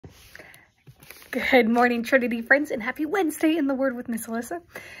Good morning, Trinity friends, and happy Wednesday in the Word with Miss Alyssa.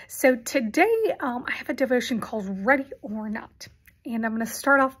 So today I have a devotion called Ready or Not, and I'm going to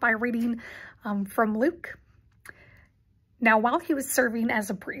start off by reading from Luke. Now, while he was serving as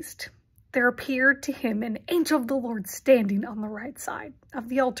a priest, there appeared to him an angel of the Lord standing on the right side of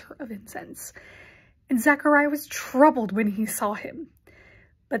the altar of incense. And Zechariah was troubled when he saw him.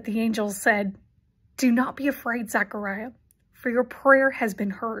 But the angel said, "Do not be afraid, Zechariah, for your prayer has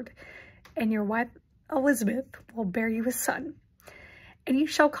been heard. And your wife Elizabeth will bear you a son, and you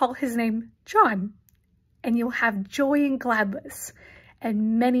shall call his name John, and you'll have joy and gladness,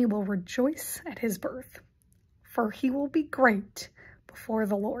 and many will rejoice at his birth, for he will be great before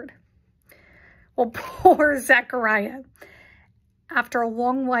the Lord." Well, poor Zechariah. After a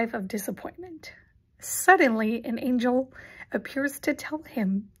long life of disappointment, suddenly an angel appears to tell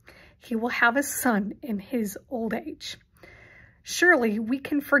him he will have a son in his old age. Surely we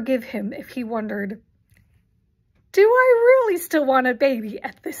can forgive him if he wondered, do I really still want a baby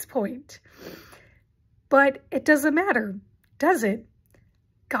at this point? But it doesn't matter, does it?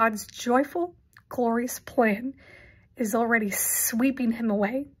 God's joyful, glorious plan is already sweeping him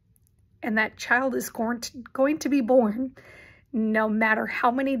away, and that child is going to be born, no matter how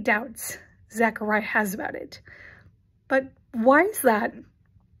many doubts Zechariah has about it. But why is that?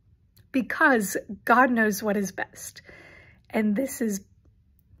 Because God knows what is best. And this is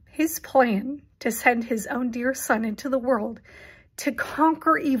his plan to send his own dear son into the world to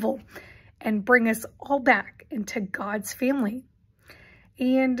conquer evil and bring us all back into God's family.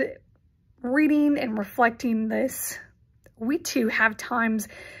 And reading and reflecting this, we too have times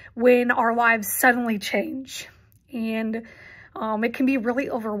when our lives suddenly change. And it can be really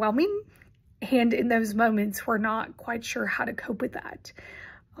overwhelming. And in those moments, we're not quite sure how to cope with that.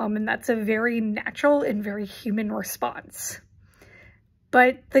 And that's a very natural and very human response.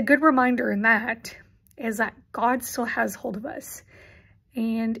 But the good reminder in that is that God still has hold of us,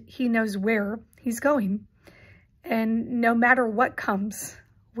 and he knows where he's going. And no matter what comes,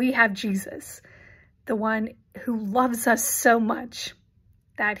 we have Jesus, the one who loves us so much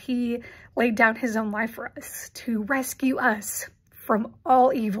that he laid down his own life for us to rescue us from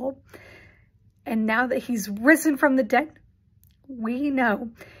all evil. And now that he's risen from the dead, we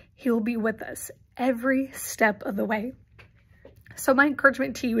know he'll be with us every step of the way. So my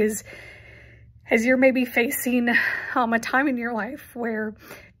encouragement to you is, as you're maybe facing a time in your life where it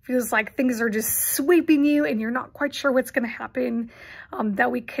feels like things are just sweeping you and you're not quite sure what's going to happen,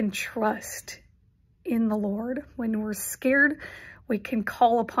 that we can trust in the Lord. When we're scared, we can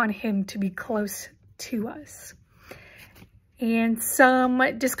call upon him to be close to us. And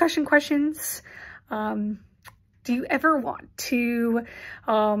some discussion questions. Do you ever want to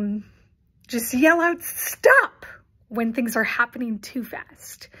just yell out, "Stop!" when things are happening too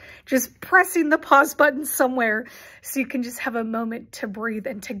fast? Just pressing the pause button somewhere so you can just have a moment to breathe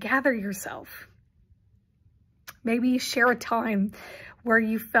and to gather yourself. Maybe share a time where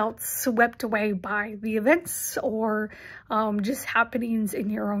you felt swept away by the events or just happenings in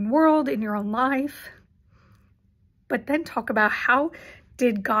your own world, in your own life. But then talk about, how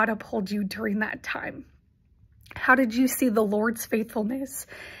did God uphold you during that time? How did you see the Lord's faithfulness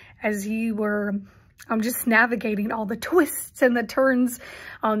as you were just navigating all the twists and the turns?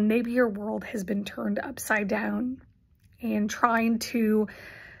 Maybe your world has been turned upside down, and trying to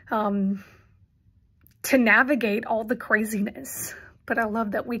navigate all the craziness. But I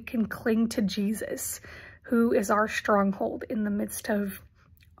love that we can cling to Jesus, who is our stronghold in the midst of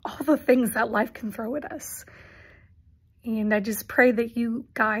all the things that life can throw at us. And I just pray that you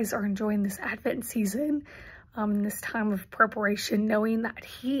guys are enjoying this Advent season, this time of preparation, knowing that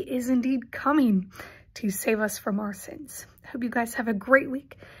he is indeed coming to save us from our sins. I hope you guys have a great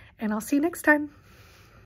week, and I'll see you next time.